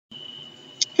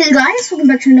Hey guys, welcome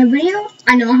back to another video.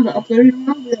 I know I haven't uploaded in a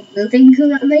while with a blue thing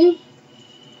currently.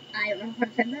 I don't know if I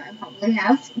said that, I probably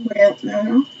have, but I don't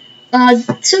know.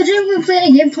 So today we're going to play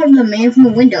a game called The Man from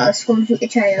the Window. It's going to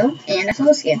itch.io, and that's all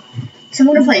this game. So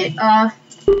we're going to play it.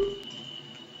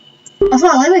 Also,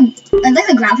 I like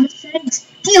the graphics settings.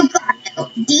 Dear God,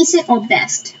 decent or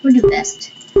best? We'll do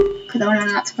best. Because I don't know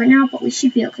that's right now, but we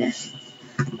should be okay.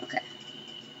 Okay.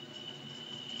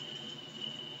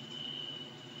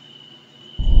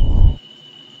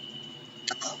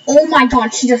 Oh my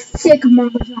God, she's a sick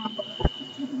mama jumper.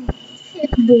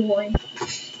 Sick boy.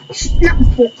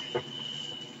 Not boy.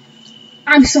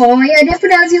 I'm sorry, I didn't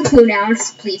pronounce your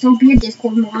pronouns. Please don't be a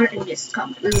Discord mod and just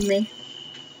come through me.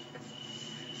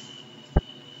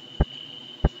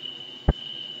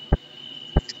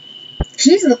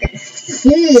 She's looking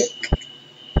sick.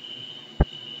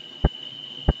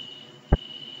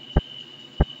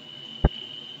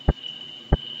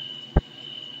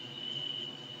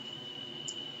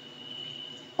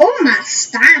 Oh my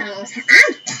styles,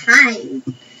 I'm tired.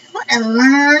 What a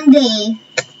long day.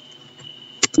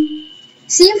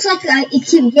 Seems like I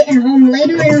keep getting home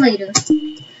later and later.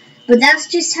 But that's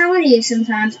just how it is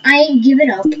sometimes. I give it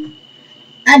up.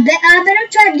 I better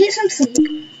try to get some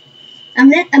sleep. I'm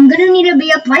gonna need to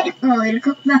be up bright and early to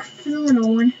cook back for the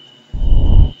little one.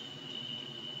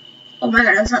 Oh my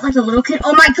God, is that like a little kid?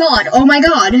 Oh my God,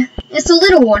 it's a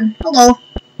little one. Hello.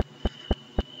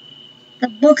 The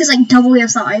book is like double your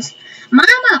size.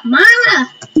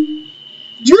 Mama!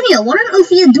 Junior, what on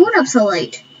earth are you doing up so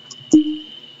late?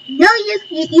 No, you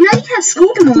know you have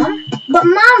school tomorrow. But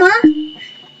Mama,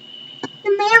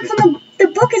 the man from the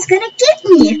book is gonna get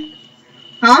me.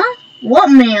 Huh? What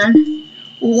man?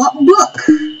 What book?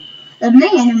 The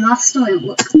man in my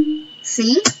storybook.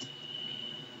 See?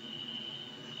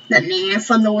 The man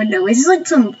from the window. Is this like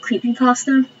some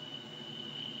creepypasta?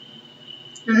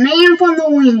 The man from the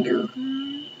window.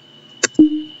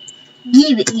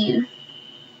 Give it here.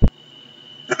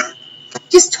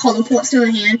 Just teleports to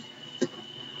her hand.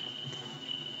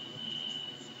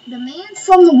 The man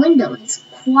from the window is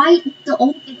quite the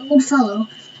old fellow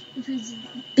with his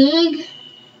big,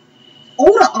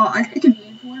 older odd. It could be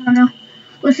info, I don't know.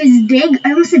 With his big, I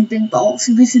almost said big balls.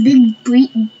 With his big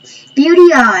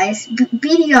beady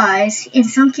eyes, and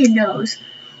sunken nose.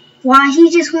 Why, he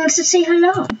just wants to say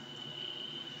hello.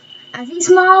 As he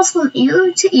smiles from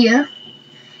ear to ear,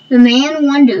 the man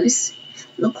wonders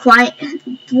the quiet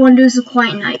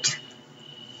night.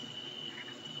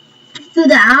 Through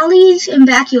the alleys and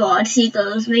backyards he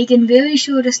goes, making very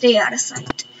sure to stay out of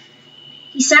sight.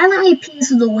 He silently peers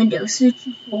through the window,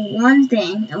 searching for one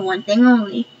thing and one thing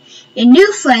only. A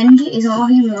new friend is all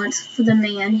he wants for the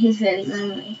man who's very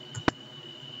lonely.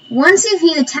 Once you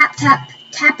hear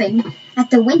tapping at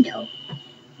the window,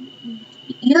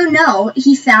 you know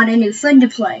he found a new friend to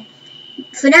play.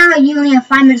 For now, you only have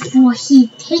 5 minutes before he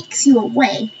takes you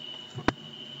away.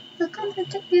 He'll come to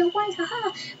take you away,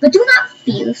 haha. But do not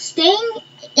fear. Staying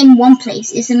in one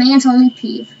place is the man's only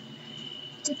peeve.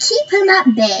 To keep him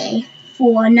at bay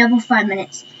for another 5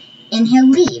 minutes, and he'll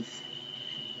leave.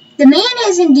 The man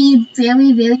is indeed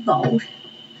very, very bold.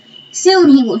 Soon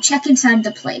he will check inside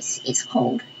the place. It's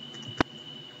cold.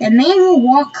 The man will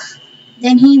walk,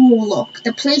 then he will look.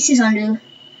 The place is under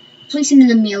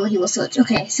the mirror he will search.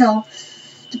 Okay, so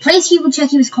the place he will check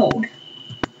he was cold.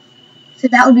 So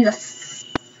that would be the so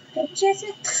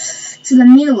the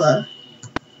mirror.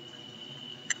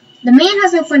 The man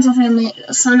has no friends or family,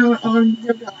 a son or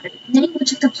the daughter. Then he will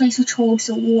check the place which holds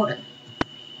the water.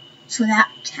 So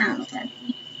that town would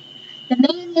be. The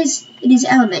man is in his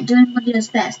element, doing what he does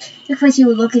best. The place he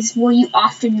will look is where you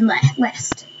often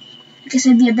rest. I guess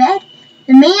it'd be a bed.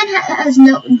 The man has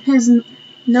no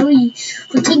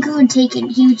for tinker and taken.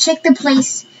 He would check the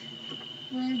place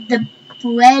where the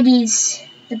bread is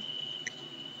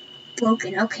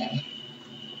broken. Okay.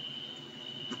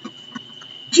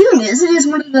 Junior, this is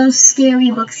one of those scary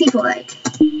books people write.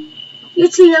 You're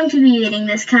too young to be reading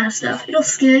this kind of stuff. It'll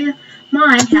scare your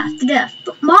mind half to death.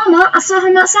 But Mama, I saw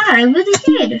him outside. I really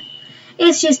did.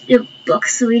 It's just a book,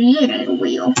 sweetie. It ain't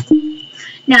real.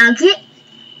 Now get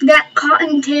that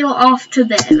cottontail off to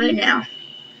bed right now.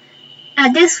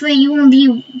 At this rate, you won't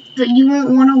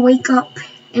want to wake up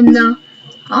in the,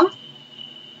 huh?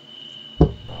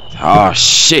 Oh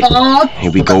shit!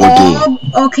 Here we go again.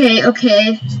 Okay.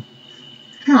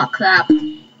 Oh crap!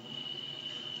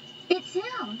 It's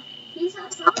him. He's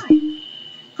outside.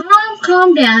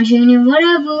 Calm down, Junior.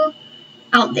 Whatever.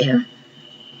 Out there.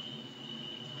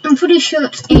 I'm pretty sure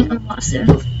it ain't a monster.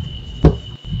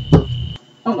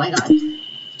 Oh my God,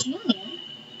 Junior.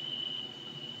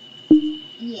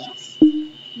 Yes.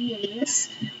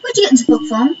 where'd you get this book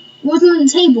from? It wasn't on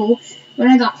the table when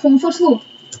I got home from school.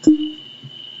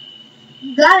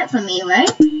 You got it from me, right?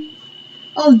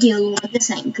 Oh dear Lord,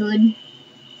 this ain't good.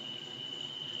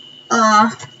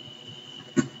 What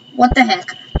the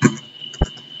heck?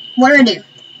 What do I do?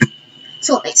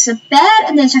 So it's a bed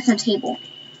and then check the table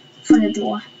for the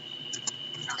door.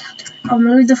 Okay, I'll do it. I'll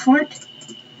move the front.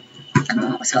 Come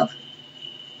on, let's go.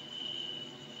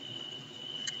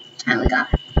 And we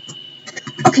got it.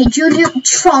 Okay, Junior,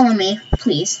 follow me,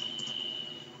 please.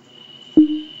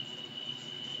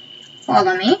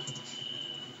 Follow me.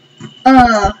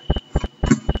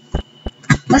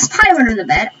 Let's pile him under the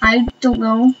bed. I don't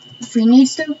know if he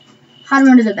needs to. Hide him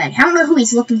under the bed. I don't know who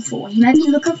he's looking for. He might be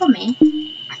looking for me.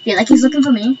 I feel like he's looking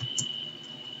for me.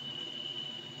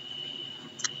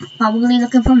 Probably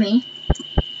looking for me.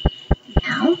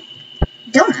 Now,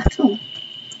 donut. Ooh.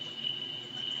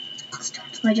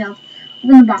 That's my job.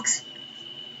 Open the box.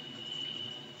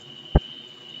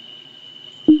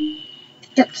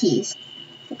 Picked up keys.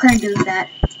 What can I do with that?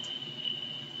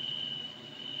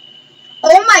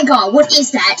 Oh my god, what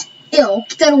is that? Ew,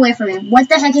 get that away from me. What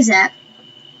the heck is that?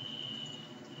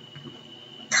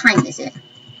 What time is it?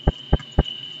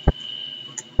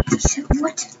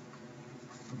 What?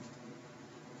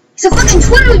 It's a fucking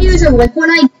Twitter user, like when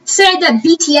I said that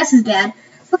BTS is bad.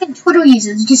 Fucking Twitter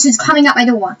user just is coming out my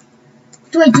door. What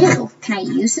do I do? Can I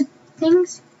use the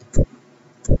things? Oh,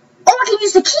 I can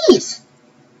use the keys!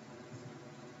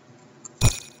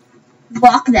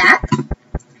 Lock that.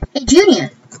 Hey,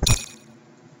 Junior.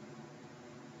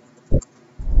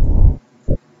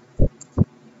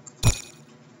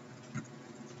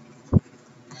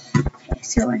 Okay,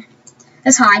 so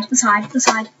let's hide. Let's hide. Let's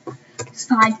hide. Let's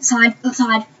hide. Let's hide. Let's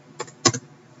hide.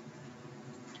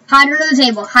 Hide under the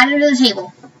table. Hide under the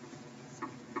table.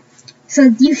 So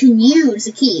you can use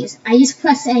the keys. I just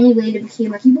pressed anyway to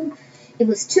become a keyboard. It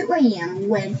was 2 a.m.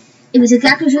 when it was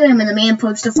exactly 2 a.m. when the man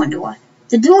approached the front door.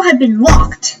 The door had been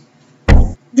locked.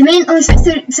 The man only spent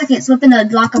 30 seconds whipping the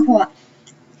lock apart.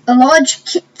 A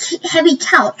large, heavy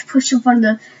couch pushed in front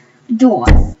of the door.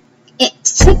 It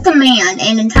took the man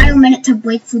an entire minute to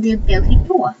break through the very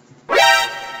door.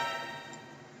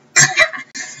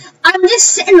 I'm just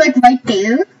sitting like right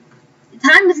there. The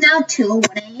time is now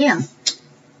 2:01 a.m.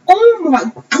 Oh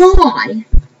my god!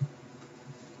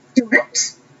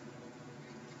 Donuts?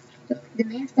 The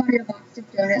man spotted a box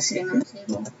of donuts sitting on the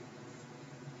table.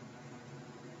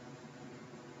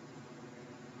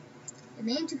 The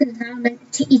man took an entire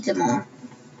minute to eat them all.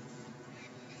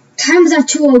 Time was at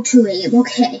 2:02 a.m.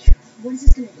 Okay, what is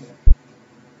this gonna do?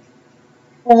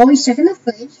 Oh, he's checking the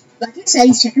fridge. Like I said,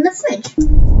 he's checking the fridge.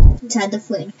 Inside the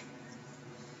fridge.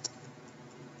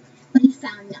 But he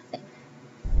found nothing.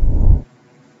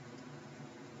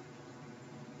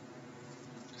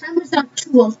 Time was at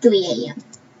 2:03 a.m.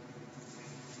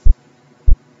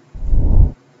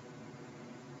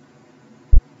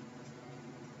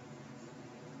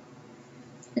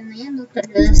 The man looked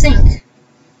under the sink,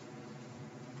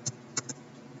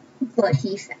 but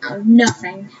he found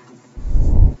nothing.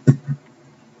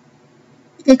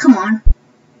 Okay, come on.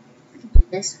 I can do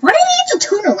this. Why did he have to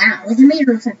turn around? Like, it made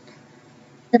no sense.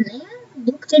 The man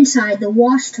looked inside the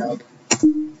wash tub,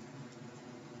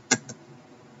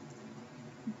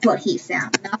 but he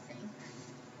found nothing.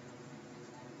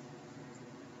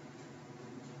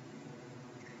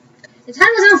 The time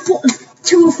was on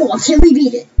 2:04. Can we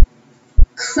beat it?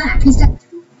 Crap, he's got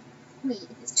 2. Wait,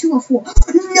 it's 2:04.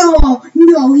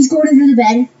 No, he's going under the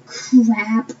bed.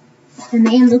 Crap. The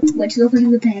man went to look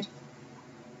under the bed.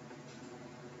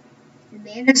 The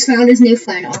man just found his new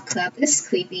friend. Oh crap, this is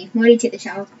creepy. Why did he take the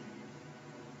child?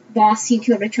 Boss, you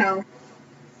killed a child.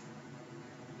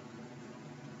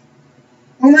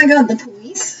 Oh my god, the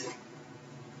police?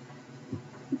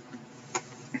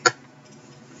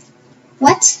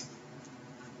 What?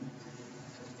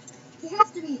 He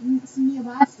has to be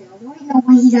nearby still. I don't know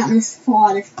why he got this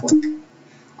far this quick.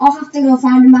 I'll have to go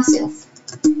find him myself.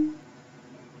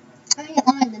 I ain't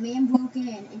lying, the man broke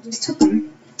in and just took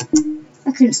him.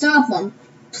 I couldn't stop him.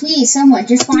 Please, someone,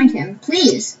 just find him.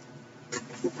 Please.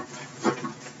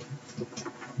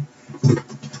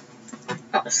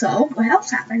 Oh, so, what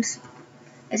else happens?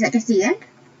 Is that just the end?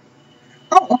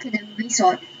 Oh, okay, then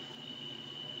restart.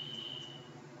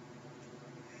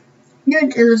 No,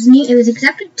 it was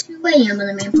exactly 2 a.m. when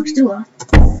the man pushed the door.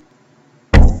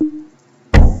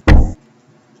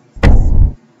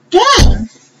 Dang!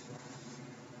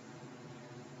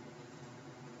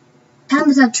 Time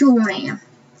was at 2:01 a.m.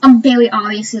 I'm very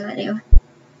obviously right there.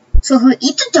 So he'll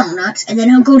eat the donuts and then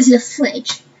he'll go to the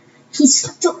fridge.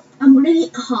 I'm gonna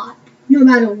get caught no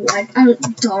matter what. I'm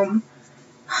dumb.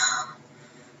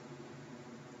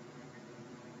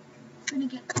 gonna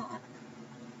get caught.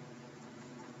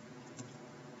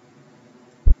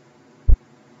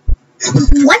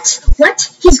 What?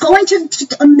 What? He's going to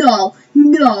no.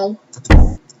 No.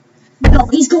 No,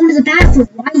 he's going to the bathroom.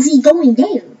 Why is he going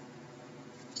there?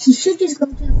 He should just go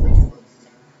to the fridge first.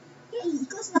 Yeah, he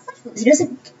goes to the fridge first. He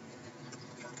doesn't.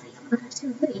 Oh, that's so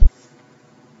weird.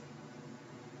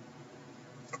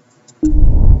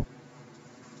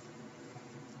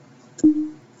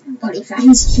 Buddy,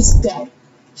 he's dead.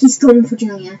 He's going for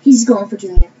Junior. He's going for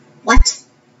Junior. What?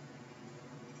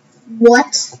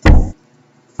 What?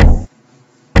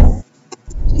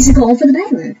 He's going for the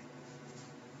bedroom.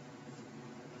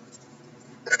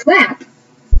 Crap.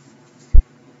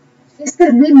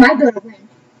 We might be able to win.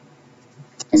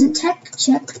 Doesn't check.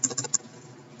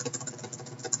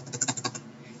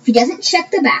 If he doesn't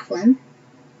check the bathroom,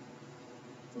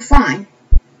 we're fine.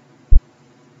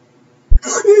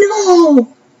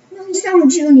 No! No, he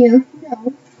found Junior.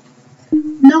 No.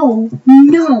 No.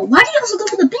 No. Why did he also go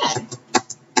for the bed?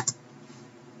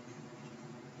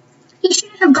 He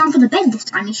shouldn't have gone for the bed this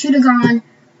time. He should have gone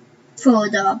for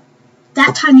the...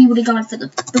 That time he would have gone for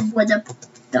where the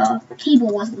cable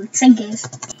was, where the sink is.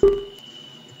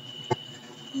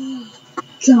 Oh,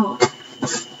 God.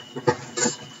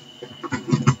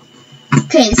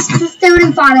 Okay, this is the third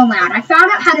and final round. I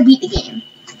found out how to beat the game.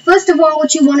 First of all,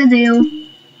 what you want to do...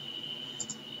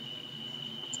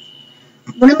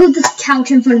 You want to move the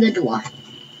couch in front of the door.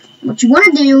 What you want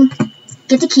to do...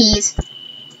 Get the keys.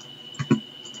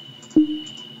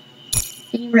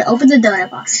 And you want to open the donut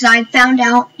box. So I found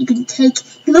out you can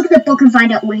look at the book and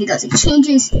find out where he goes. It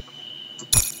changes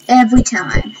every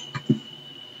time.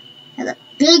 Has a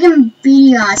big and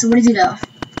beady eye. So what does he do?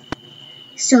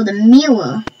 So the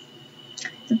mirror,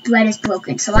 the bread is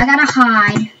broken. So I gotta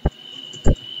hide.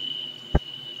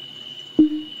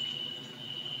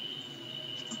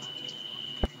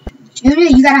 Junior,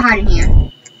 you gotta hide in here.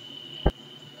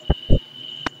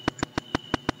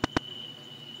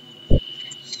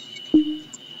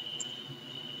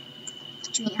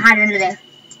 Hide under there.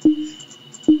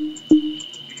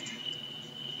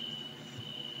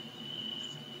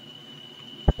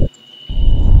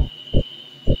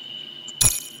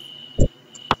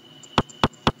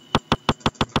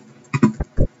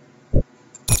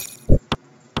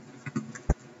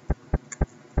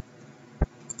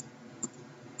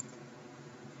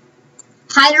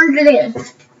 Hide under there.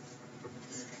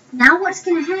 Now what's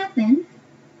gonna happen?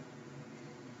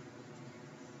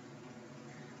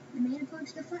 The man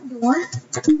approached the front door.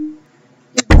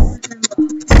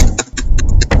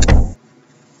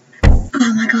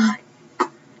 Oh my God.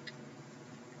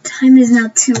 Time is now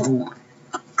 2:01.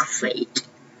 Oh, great.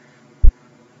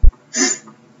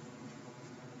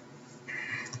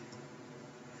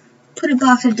 Put a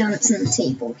box of donuts on the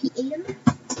table. He ate them.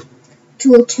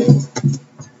 2:02.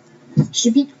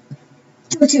 Should be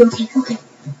 2:02.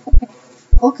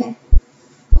 Okay.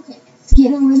 It's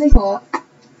getting really hot.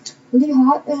 Really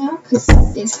hot now, because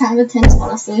it's kind of intense,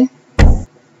 honestly.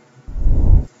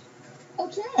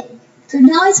 Okay, so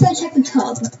now he's going to check the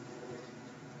tub.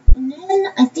 And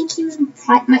then I think he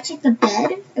might check the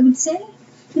bed, I would say.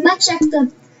 He might check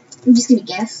the... I'm just going to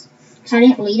guess. I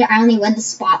didn't read it. I only read the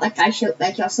spot like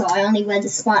y'all saw. I only read the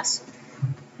spots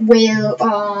where,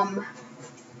 the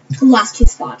last two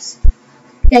spots.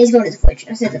 Yeah, he's going to the fridge.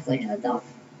 I said the fridge. I thought.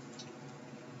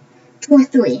 2 or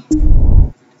 3.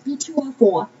 Be 2 or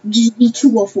 4. Just be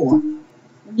 2 or 4.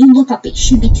 When you look up, it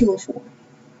should be 2 or 4.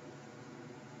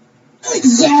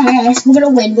 Yes! We're gonna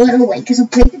win, because he'll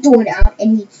break the door down,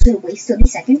 and he's gonna waste 30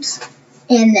 seconds.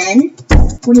 And then,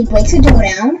 when he breaks the door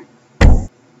down,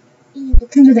 he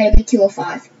looks into there, it'll be 2 or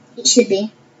 5. It should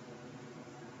be.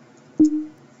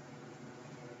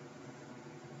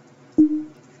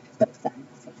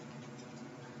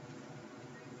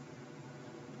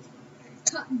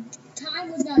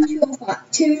 Time was now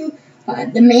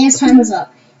 2:05. The man's time was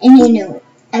up, and he knew it.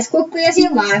 As quickly as he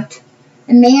arrived,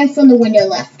 the man from the window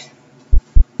left.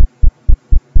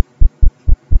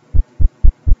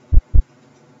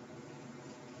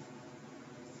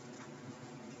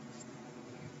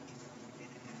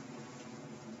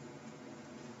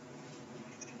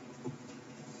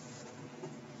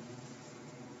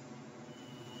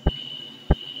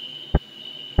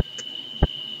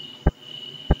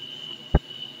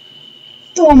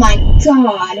 Oh my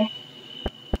God.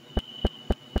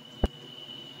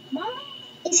 Mom?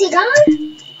 Is he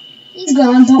gone? He's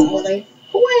gone, don't worry.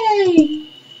 Hooray!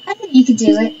 I think you could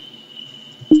do it.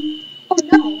 Oh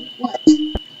no, what?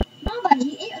 Mama,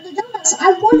 he ate the donuts.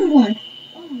 I won one.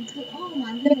 Oh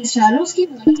my goodness, child. Don't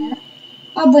keep like that.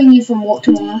 I'll bring you from work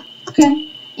tomorrow. Okay.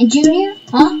 And Junior?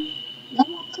 Huh? No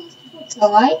more close to It's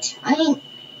alright. I ain't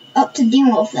up to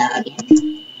dealing with that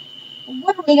again.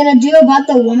 What are we gonna do about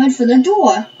the woman for the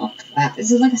door? Oh crap, is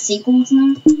this like a sequel or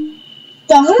something?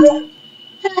 The who?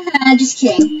 Haha, just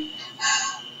kidding.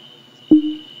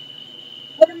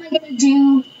 What am I gonna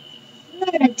do? What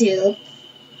am I gonna do?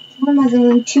 What am I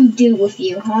going to do with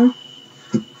you, huh?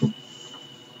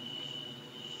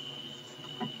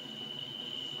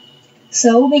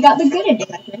 So, we got the good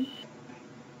ending, I think.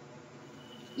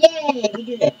 Yay, we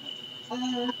did it.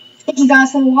 Thank you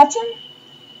guys for watching.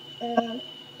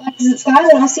 Like and subscribe,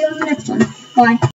 and I'll see you on the next one. Bye.